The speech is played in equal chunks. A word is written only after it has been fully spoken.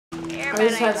I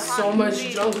just had so much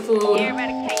junk food.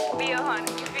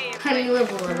 Honey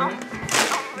liver butter.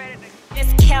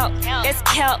 This kelp, this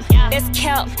kelp, this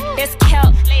kelp, this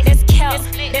kelp, this kelp,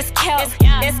 this kelp,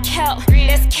 this kelp,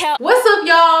 this kelp. What's up,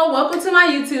 y'all? Welcome to my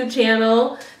YouTube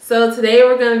channel. So today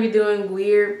we're gonna be doing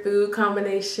weird food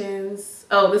combinations.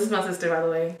 Oh, this is my sister, by the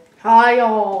way. Hi,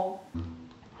 y'all.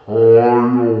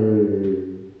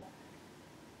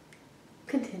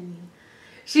 Continue.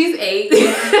 She's 8.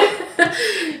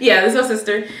 Yeah, this is my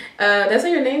sister. That's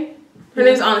not your name? Her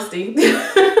name's Honesty.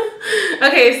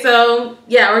 Okay, so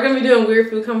yeah, we're gonna be doing weird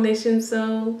food combinations,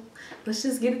 so let's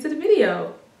just get into the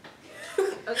video.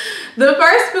 The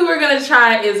first food we're gonna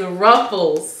try is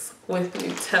Ruffles with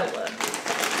Nutella.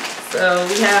 So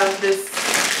we have this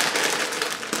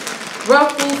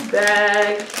Ruffles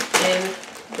bag,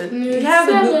 and you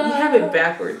have it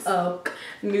backwards. Oh,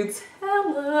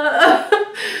 Nutella.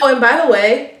 Oh, and by the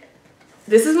way,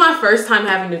 this is my first time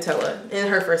having Nutella, and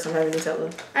her first time having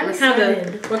Nutella.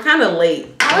 We're kind of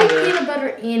late. I like peanut butter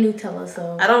and Nutella,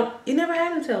 so. You never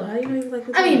had Nutella. How do you know you like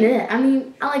Nutella? I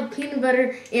mean, I like peanut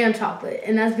butter and chocolate,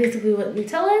 and that's basically what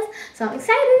Nutella is, so I'm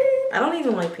excited. I don't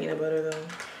even like peanut butter, though.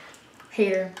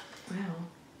 Hater. Wow.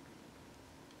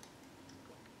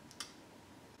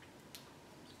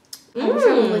 I wish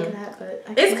I would like that, but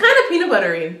It's kind of peanut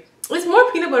buttery. It's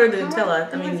more peanut butter than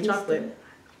Nutella. I mean, chocolate.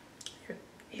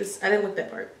 I didn't look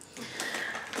that part.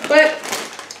 But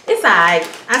it's alright.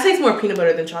 I taste more peanut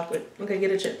butter than chocolate. Okay, get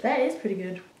a chip. That is pretty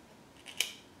good.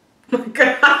 Oh my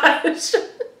gosh.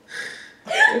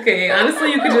 Okay,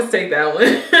 honestly, you could just take that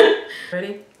one.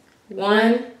 Ready?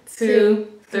 1, 2,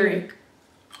 3.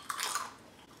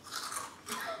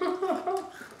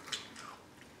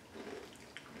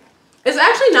 It's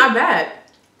actually not bad.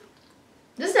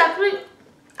 This is actually,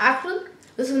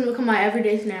 this is gonna become my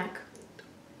everyday snack.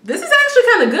 This is actually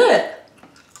kind of good.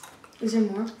 Is there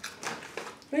more? What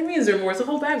do you mean is there more? It's a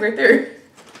whole bag right there.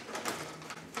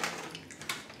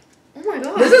 Oh my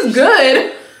god. This is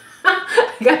good.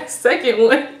 I got a second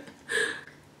one.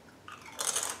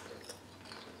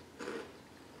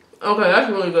 Okay,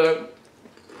 that's really good.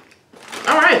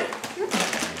 All right.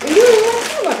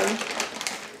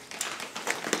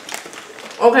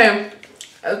 Okay.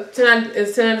 10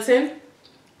 is 10 out of 10?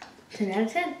 10 out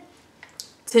of 10.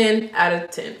 10 out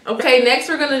of 10. Okay, next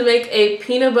we're going to make a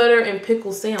peanut butter and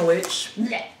pickle sandwich.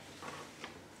 Yeah.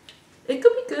 It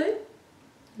could be good.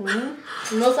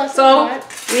 So,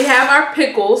 we have our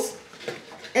pickles.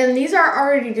 And these are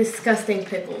already disgusting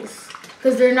pickles.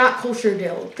 Because they're not kosher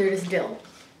dill. They're just dill.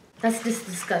 That's just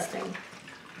disgusting.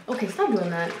 Okay, stop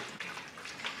doing that.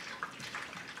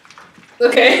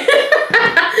 Okay.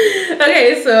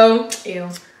 Okay, so Ew.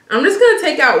 I'm just going to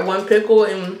take out one pickle,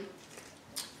 and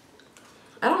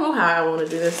I don't know how I want to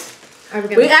do this.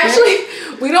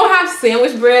 We don't have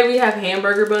sandwich bread. We have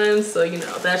hamburger buns, so you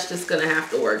know that's just gonna have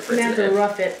to work for today. Have to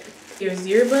rough it. Here's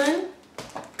your bun.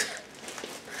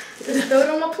 Just throw it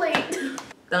on my plate.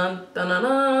 Dun dun dun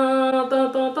dun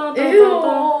dun dun dun dun. Ew.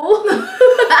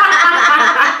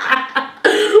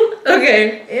 Okay.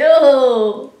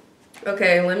 Ew.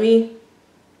 Okay, let me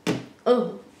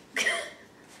Oh.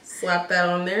 slap that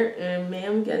on there, and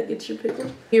ma'am, you gotta get your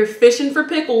pickle. You're fishing for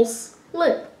pickles.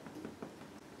 Look.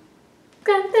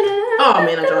 Oh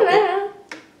man, I dropped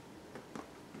it.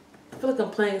 I feel like I'm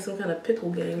playing some kind of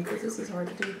pickle game because this is hard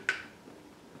to do.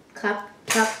 Clap.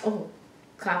 Oh.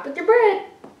 Clap with your bread.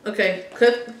 Okay,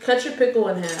 cut your pickle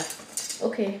in half.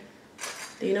 Okay.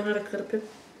 Do you know how to cut a pickle?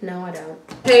 No, I don't.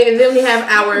 Okay, and then we have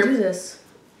our... do this.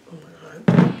 Oh my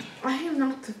god. I am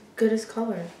not the goodest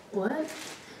color. What?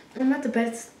 I'm not the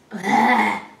best.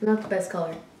 I'm not the best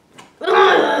color.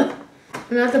 I'm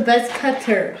not the best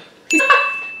cutter.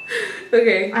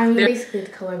 Okay. I'm basically the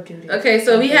color of duty. Okay,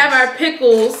 so we have our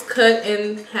pickles cut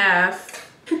in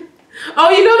half. Oh,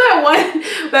 you know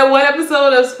that one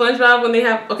episode of SpongeBob when they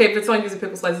have... Okay, but someone uses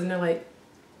pickle slices and they're like...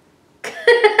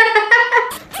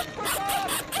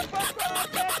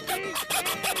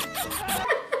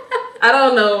 I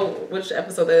don't know which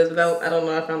episode that is, but I don't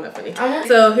know. I found that funny.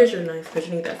 So here's your knife because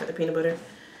you need that for the peanut butter.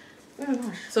 Oh my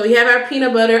gosh. So we have our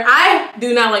peanut butter. I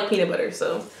do not like peanut butter,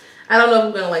 so I don't know if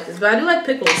I'm going to like this. But I do like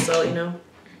pickles, so, you know,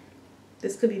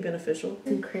 this could be beneficial.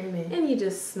 And creamy. And you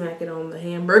just smack it on the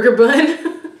hamburger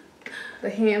bun. The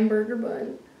hamburger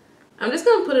bun. I'm just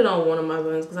going to put it on one of my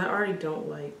buns because I already don't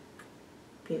like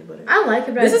peanut butter. I like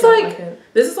it, but this I don't like it.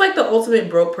 This is like the ultimate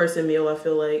broke person meal, I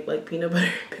feel like peanut butter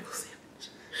and pickle sandwich.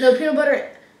 No, peanut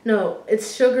butter. No,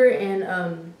 it's sugar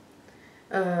and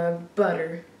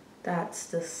butter.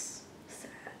 That's just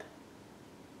sad.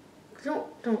 Don't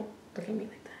look at me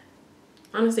like that.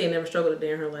 Honestly, I never struggled a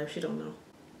day in her life. She don't know.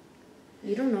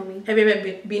 You don't know me. Have you ever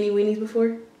had Beanie Weenies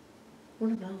before?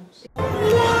 What are those?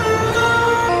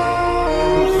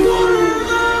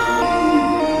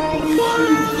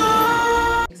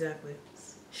 Exactly.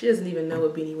 She doesn't even know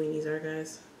what Beanie Weenies are,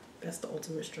 guys. That's the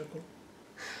ultimate struggle.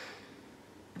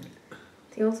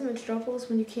 The ultimate struggle is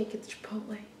when you can't get the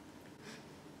Chipotle.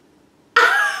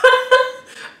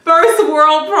 First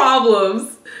world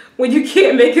problems when you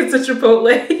can't make it to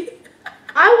Chipotle.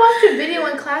 I watched a video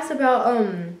in class about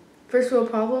first world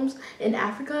problems in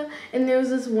Africa, and there was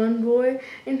this one boy,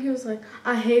 and he was like,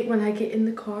 I hate when I get in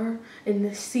the car and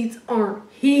the seats aren't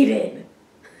heated.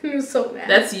 He was so mad.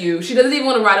 That's you. She doesn't even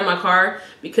want to ride in my car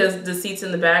because the seats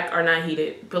in the back are not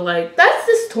heated. But like, that's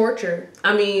just torture.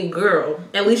 I mean, girl,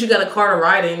 at least you got a car to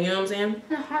ride in, you know what I'm saying?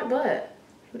 And a hot butt.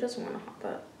 Who doesn't want a hot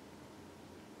butt?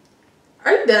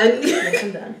 Are you done? Yes,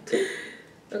 I'm done.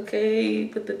 Okay,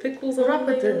 put the pickles Where do I on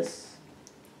put there. this?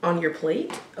 On your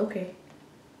plate? Okay.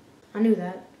 I knew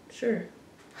that. Sure.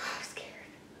 I'm scared.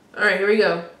 All right, here we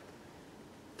go.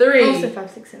 3, Also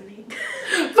 5, 6, 7, 8.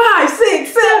 5,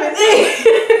 6, 7,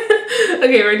 8.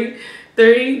 Okay, ready?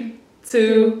 3,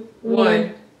 2,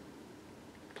 1.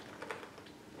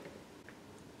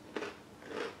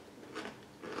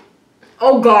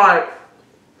 Oh God.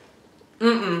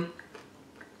 Mm-mm.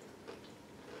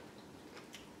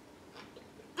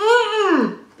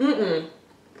 Mm-mm. Mm-mm.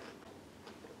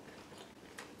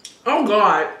 Oh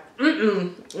God.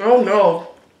 Mm-mm. Oh no.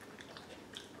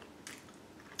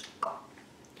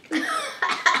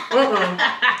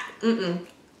 Mm-mm.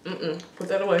 Mm-mm. Put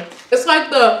that away. It's like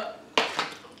the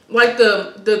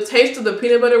taste of the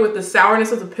peanut butter with the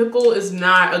sourness of the pickle is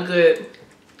not a good.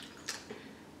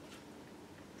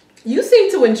 You seem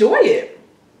to enjoy it.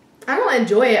 I don't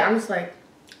enjoy it. I'm just like,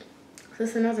 is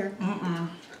this another? Mm-mm.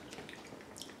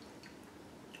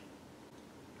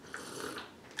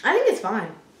 I think it's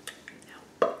fine.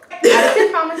 Out of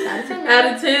 10, promise. Out of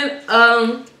 10.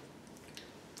 Out of 10,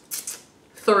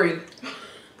 3.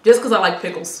 Just because I like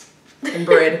pickles and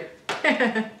bread.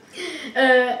 I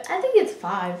think it's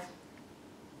 5.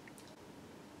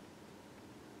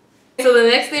 So the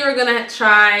next thing we're gonna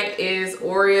try is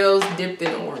Oreos dipped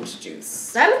in orange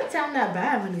juice. That doesn't sound that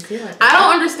bad when you say it like that. I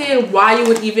don't understand why you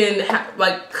would even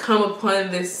come upon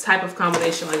this type of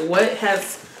combination. Like, what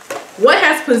has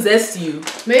possessed you?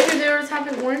 Maybe they were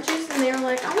having orange juice and they were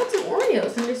like, I want some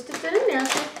Oreos, and they just dipped it in there and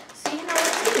said, see how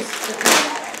it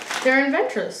tastes. They're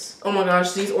inventress. Oh my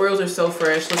gosh, these Oreos are so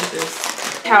fresh. Look at this.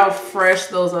 How fresh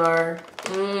those are.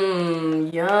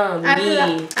 Mmm, yummy.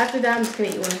 After that, I'm just gonna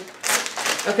eat one.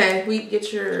 Okay, we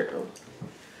get your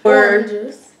Orange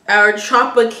juice. Our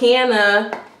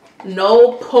Tropicana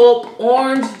no pulp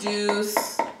orange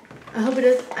juice. I hope it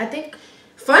is. I think.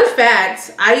 Fun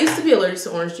fact, I used to be allergic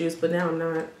to orange juice, but now I'm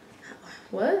not.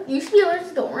 What? You should be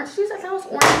allergic to orange juice? I thought it was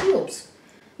orange peels.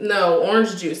 No,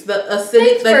 orange juice. The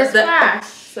acidic.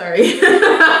 Sorry.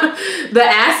 The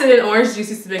acid in orange juice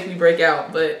used to make me break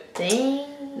out, but dang.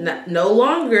 No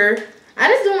longer. I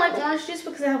just don't like orange juice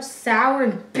because of how sour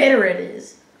and bitter it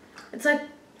is. It's like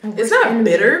it's not enemy.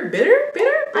 Bitter.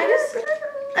 It's kind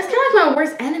of like my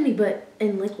worst enemy, but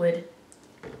in liquid.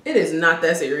 It is not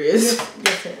that serious.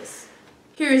 Yes, it is.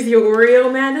 Here's your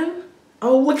Oreo, madam.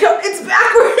 Oh, look how it's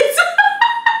backwards.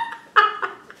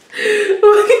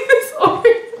 Look at this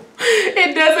Oreo.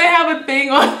 It doesn't have a thing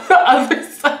on the other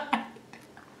side.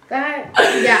 I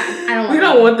don't. We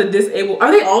don't want the disabled.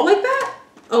 Are they all like that?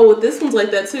 Oh, well, this one's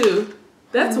like that too.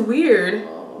 That's weird.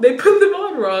 They put them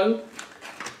on wrong.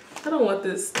 I don't want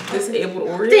this disabled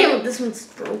Oreo. Damn, this one's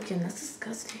broken. That's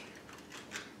disgusting.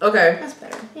 Okay. That's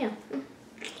better. Yeah.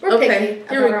 We're picky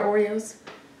about our Oreos.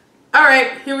 All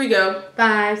right, here we go.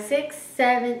 5, 6,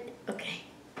 7. Okay.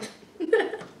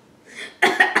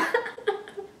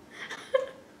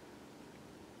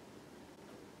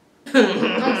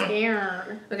 I'm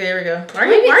scared. Okay, here we go. Why are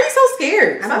you so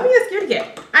scared? Stop being a scared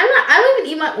cat. I don't even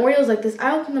eat my Oreos like this.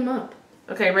 I open them up.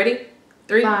 Okay, ready?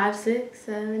 3, 5, 6,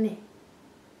 7, 8.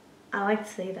 I like to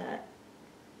say that.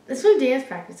 This is from dance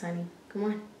practice, honey. Come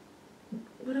on.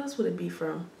 What else would it be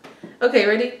from? Okay,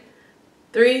 ready?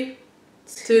 3,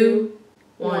 2,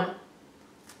 1.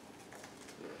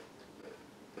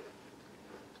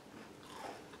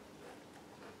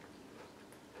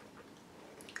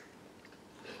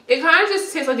 It kind of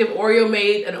just tastes like if Oreo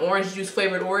made an orange juice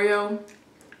flavored Oreo.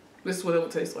 This is what it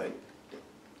would taste like.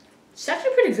 It's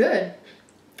actually pretty good.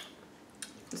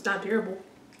 It's not terrible.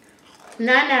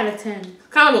 9 out of 10.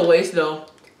 Kind of a waste though.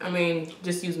 I mean,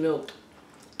 just use milk.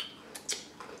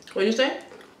 What did you say?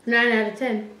 9 out of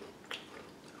 10.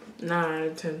 9 out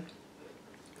of 10.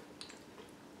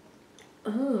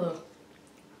 Oh,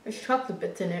 there's chocolate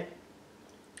bits in it.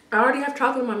 I already have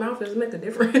chocolate in my mouth. Does it make a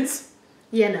difference?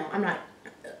 Yeah, no, I'm not.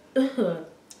 Ugh.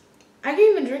 I can't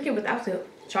even drink it without the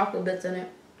chocolate bits in it.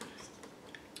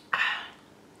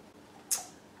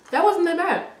 That wasn't that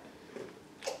bad.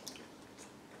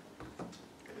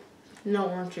 No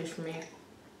orange juice for me.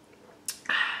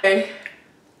 Okay.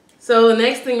 So the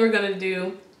next thing we're gonna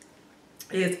do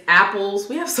is apples.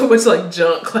 We have so much like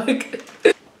junk, like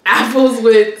apples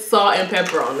with salt and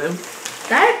pepper on them.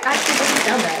 That actually doesn't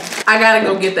sound bad. I gotta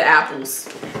go get the apples.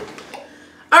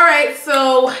 All right,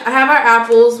 so I have our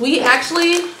apples. We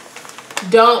actually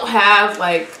don't have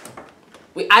like,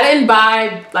 I didn't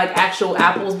buy like actual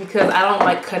apples because I don't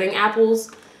like cutting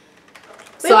apples.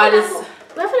 So I just,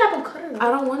 we have an apple cutter.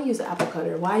 I don't want to use an apple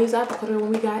cutter. Why use an apple cutter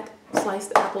when we got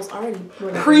sliced apples already?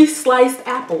 Pre-sliced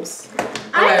apples.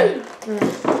 Okay.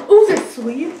 Ooh, they're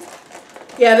sweet.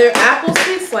 Yeah, they're apple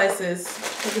sweet slices.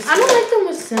 I don't like them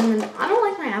with cinnamon. I don't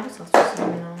like my applesauce with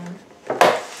cinnamon on them.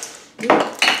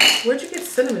 Where'd you get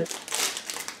cinnamon?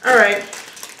 All right.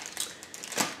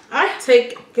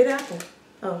 Get apple.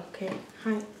 Oh, okay.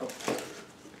 Hi. Oh.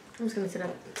 I'm just gonna set a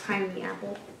tiny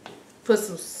apple. Put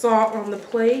some salt on the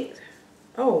plate.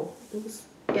 Oh, it was.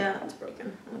 Yeah, it's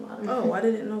broken on the bottom. Oh, I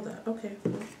didn't know that. Okay.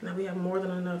 Now we have more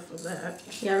than enough of that.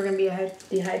 Yeah, we're gonna be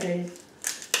dehydrated.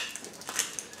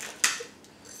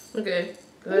 Okay.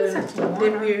 Go ahead and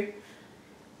dip here.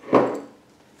 I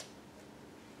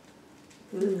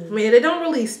mean, they don't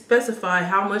really specify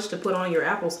how much to put on your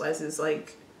apple slices.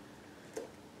 Like,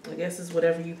 I guess it's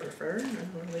whatever you prefer. I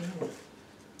don't really know.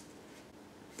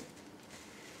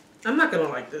 I'm not gonna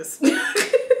like this.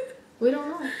 We don't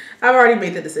know. I've already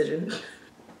made the decision.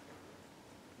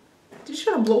 Did you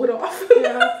try to blow it off?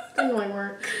 Yeah, didn't really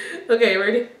work. Okay,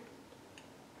 ready?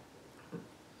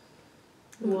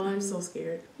 One. I'm so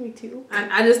scared. Me too.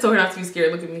 I just told her not to be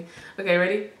scared. Look at me. Okay,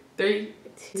 ready? 3,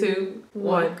 2,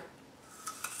 1.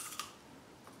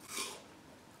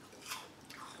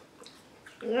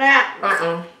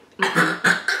 Yeah.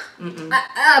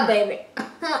 Baby.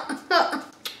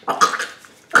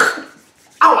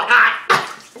 Oh my god.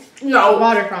 No.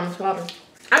 Water, promise, water.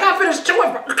 I gotta finish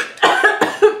chewing.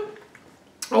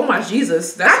 Oh my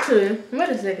Jesus. That's Actually, wait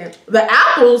a second. the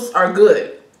apples are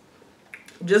good.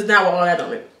 Just now with all that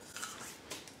on it.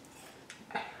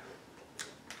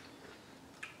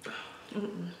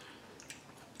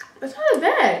 It's not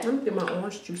bad. Let me get my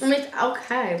orange juice. I mean, it's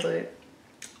okay, but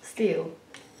still.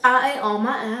 I ate all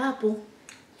my apple.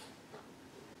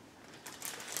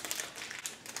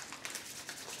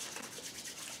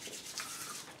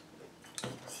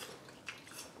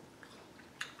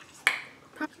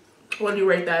 What do you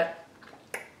rate that?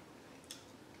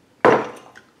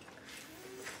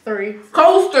 3.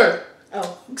 Coaster.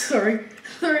 Oh, sorry.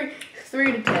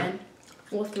 3 to 10.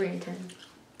 Well, 3 and 10.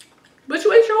 But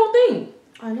you ate your whole thing.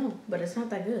 I know, but it's not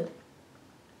that good.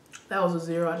 That was a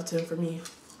 0 out of 10 for me.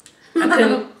 I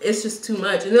couldn't. It's just too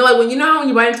much. And then like when you know how when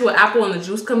you bite into an apple and the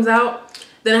juice comes out,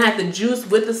 then I had the juice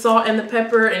with the salt and the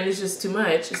pepper, and it's just too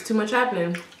much. It's too much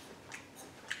happening.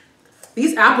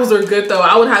 These apples are good though.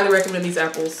 I would highly recommend these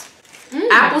apples.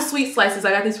 Apple sweet slices.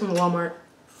 I got these from Walmart.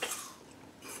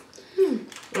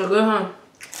 They're good, huh?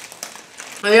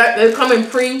 They come in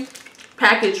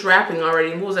pre-packaged wrapping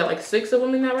already. What was that, like 6 of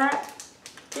them in that wrap? I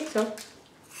think so.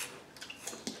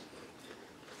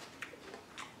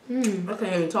 I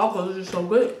can't even talk because it's just so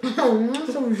good. Oh,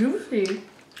 that's so juicy.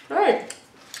 All right.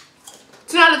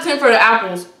 10 out of 10 for the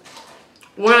apples.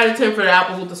 1 out of 10 for the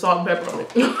apples with the salt and pepper on it.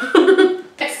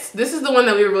 This is the one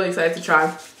that we were really excited to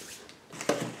try.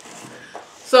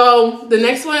 So the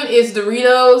next one is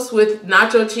Doritos with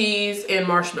nacho cheese and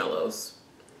marshmallows.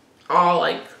 All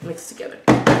like mixed together.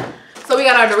 So we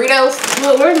got our Doritos.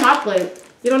 Look, where's my plate?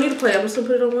 You don't need a plate. I'm just gonna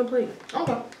put it on one plate.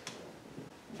 Okay.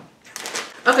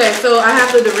 Okay, so I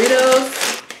have the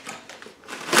Doritos.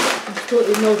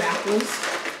 Absolutely no apples.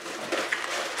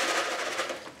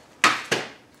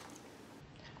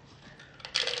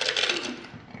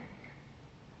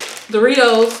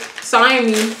 Doritos,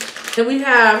 Siamese. Then we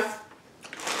have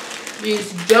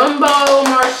these jumbo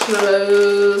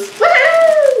marshmallows.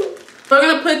 Woohoo! We're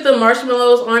gonna put the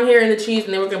marshmallows on here and the cheese,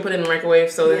 and then we're gonna put it in the microwave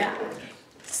so that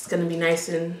it's gonna be nice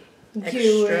and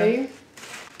extra.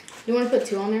 You want to put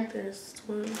 2 on there? There's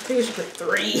one. I think we should put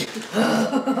 3.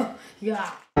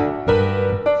 Yeah.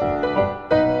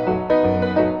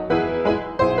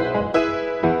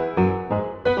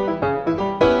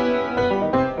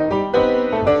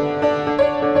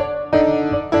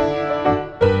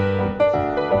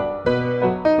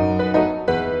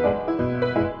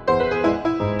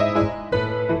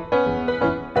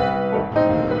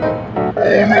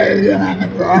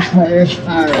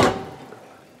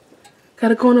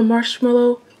 Gotta go on a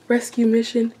marshmallow rescue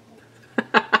mission.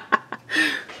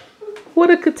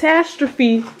 What a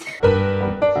catastrophe.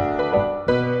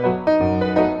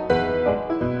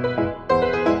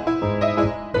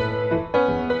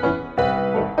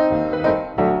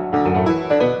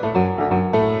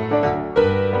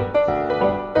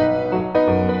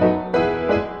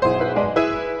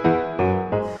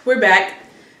 We're back.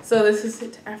 So this is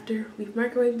it after we've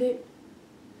microwaved it.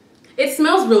 It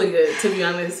smells really good, to be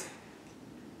honest.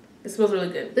 It smells really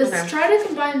good. Let's try to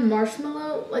combine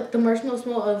marshmallow, like the marshmallow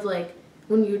smell of like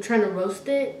when you're trying to roast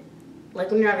it, like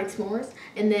when you're having s'mores,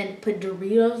 and then put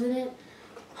Doritos in it.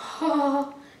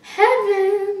 Oh,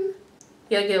 heaven!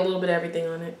 Yeah, get a little bit of everything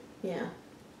on it. Yeah.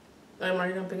 I'm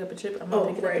already gonna pick up a chip. I'm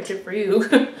gonna pick up a chip for you.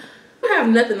 I have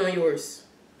nothing on yours.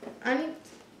 I need.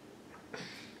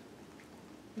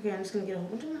 Okay, I'm just gonna get a whole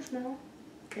bunch of marshmallow.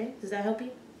 Okay, does that help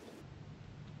you?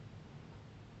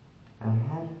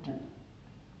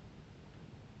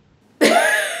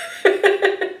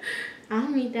 I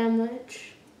don't eat that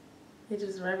much. You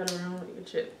just wrap it around with your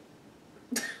chip.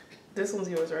 This one's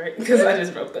yours, right? Because I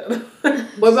just broke that.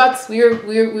 What about we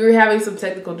were having some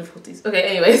technical difficulties. Okay,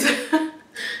 anyways.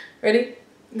 Ready?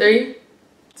 3,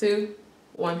 2,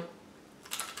 1.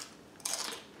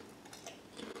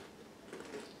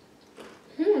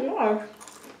 Oh my gosh.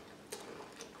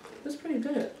 That's pretty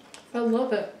good. I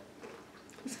love it.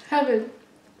 It's heaven.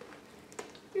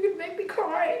 You can make me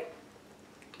cry.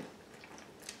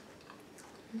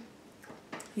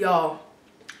 Y'all.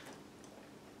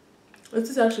 This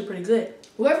is actually pretty good.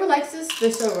 Whoever likes this,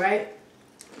 they're so right.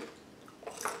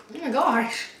 Oh my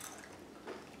gosh.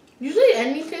 Usually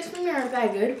ending tastes for me aren't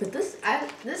that good, but this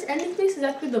ending taste is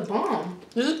actually the bomb.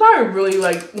 This is probably really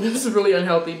like, this is really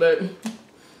unhealthy, but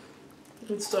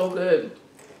it's so good.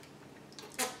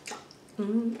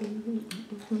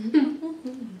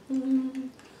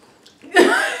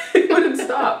 It wouldn't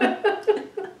stop.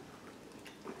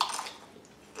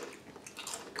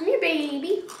 Come here,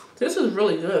 baby. This is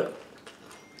really good.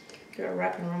 You're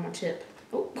wrapping around my chip.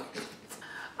 Oh.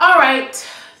 All right.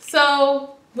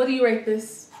 So, what do you rate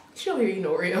this? She'll hear you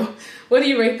know Oreo. What do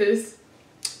you rate this?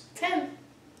 10.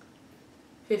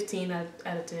 15 out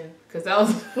of 10. Because that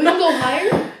was... We can go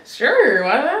higher? Sure,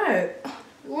 why not?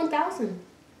 1,000.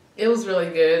 It was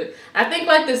really good. I think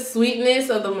like the sweetness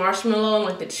of the marshmallow and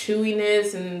like the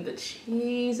chewiness and the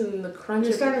cheese and the crunch.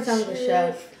 You're starting to sound like a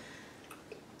chef.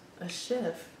 A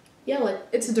chef? Yeah, like...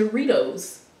 It's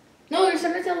Doritos. No, you're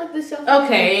starting to sound like the chef.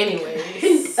 Okay,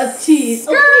 anyways. A cheese.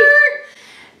 Skirt!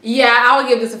 Yeah, I would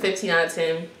give this a 15 out of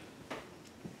 10.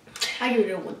 I give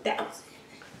it a 1,000.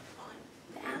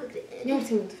 1,000. You don't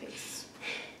see me with the face.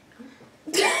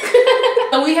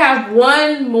 So we have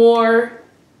one more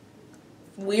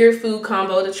weird food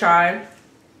combo to try.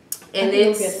 And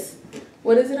it's...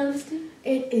 What is it, Honesty?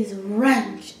 It is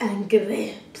ranch and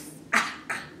grapes.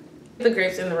 The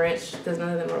grapes and the ranch, because none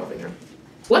of them are over here.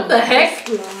 What the heck?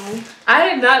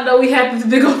 I did not know we had this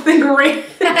big old thing of ranch.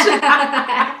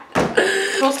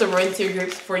 You're supposed to rinse your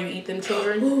grapes before you eat them,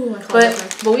 children. Ooh,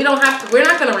 but we don't have to. We're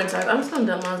not gonna rinse ours. I'm just gonna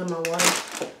dump mine in my water.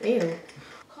 Ew.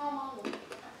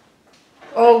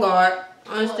 Oh God,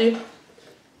 honestly.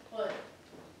 What?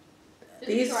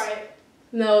 These. Try it.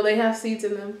 No, they have seeds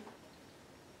in them.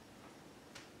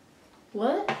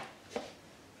 What?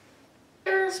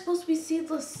 They're supposed to be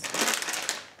seedless.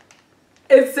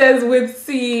 It says with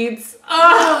seeds.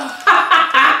 Oh.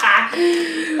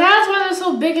 That's why they're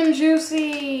so big and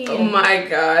juicy. Oh my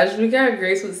gosh, we got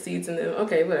grapes with seeds in them.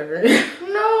 Okay, whatever.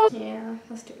 No. Yeah,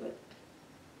 let's do it.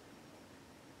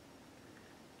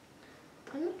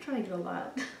 I'm not trying to get a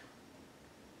lot.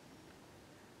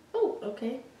 Oh,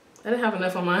 okay. I didn't have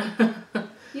enough on mine.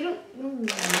 You don't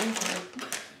need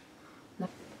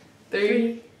enough.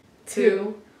 3,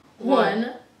 2,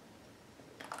 1.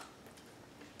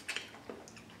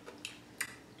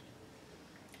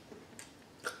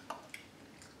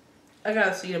 I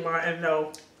gotta see tomorrow and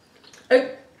no.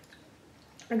 I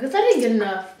guess I didn't get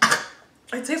enough.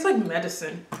 It tastes like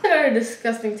medicine. It had a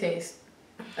disgusting taste.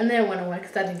 And then it went away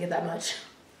because I didn't get that much.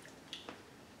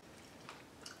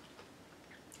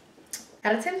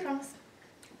 Out of 10, promise.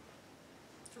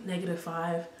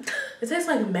 -5. It tastes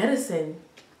like medicine.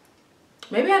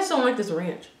 Maybe I just don't like this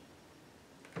ranch.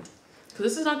 Because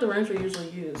this is not the ranch we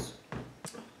usually use.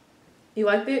 You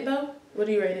liked it though? What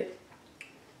do you rate it?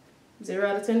 0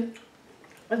 out of 10?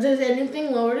 If there's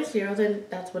anything lower to 0, then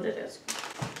that's what it is.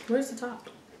 Where's the top?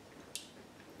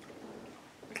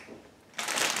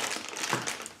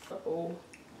 Uh-oh.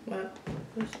 What?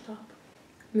 Where's the top?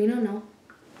 Me don't know.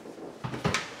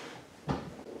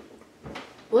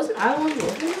 Wasn't I the one who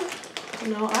opened it?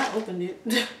 No, I opened it.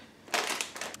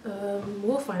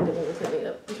 We'll find it when we clean it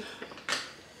up.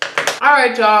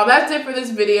 Alright, y'all. That's it for this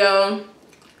video.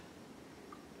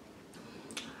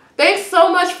 Thanks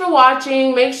so much for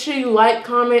watching. Make sure you like,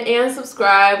 comment, and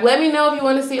subscribe. Let me know if you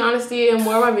want to see Honesty in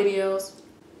more of my videos.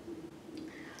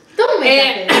 Don't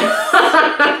make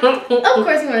that face. Of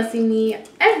course you want to see me.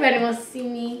 Everybody wants to see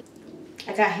me.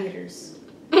 I got haters.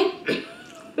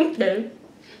 Okay.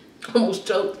 Almost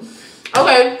choked.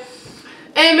 Okay.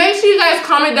 And make sure you guys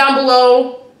comment down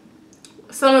below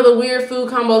some of the weird food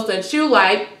combos that you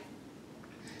like.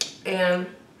 And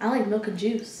I like milk and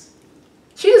juice.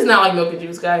 She does not like milk and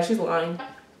juice, guys. She's lying.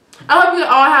 I hope you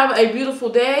all have a beautiful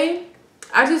day.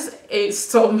 I just ate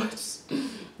so much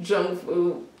junk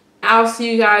food. I'll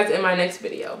see you guys in my next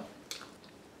video.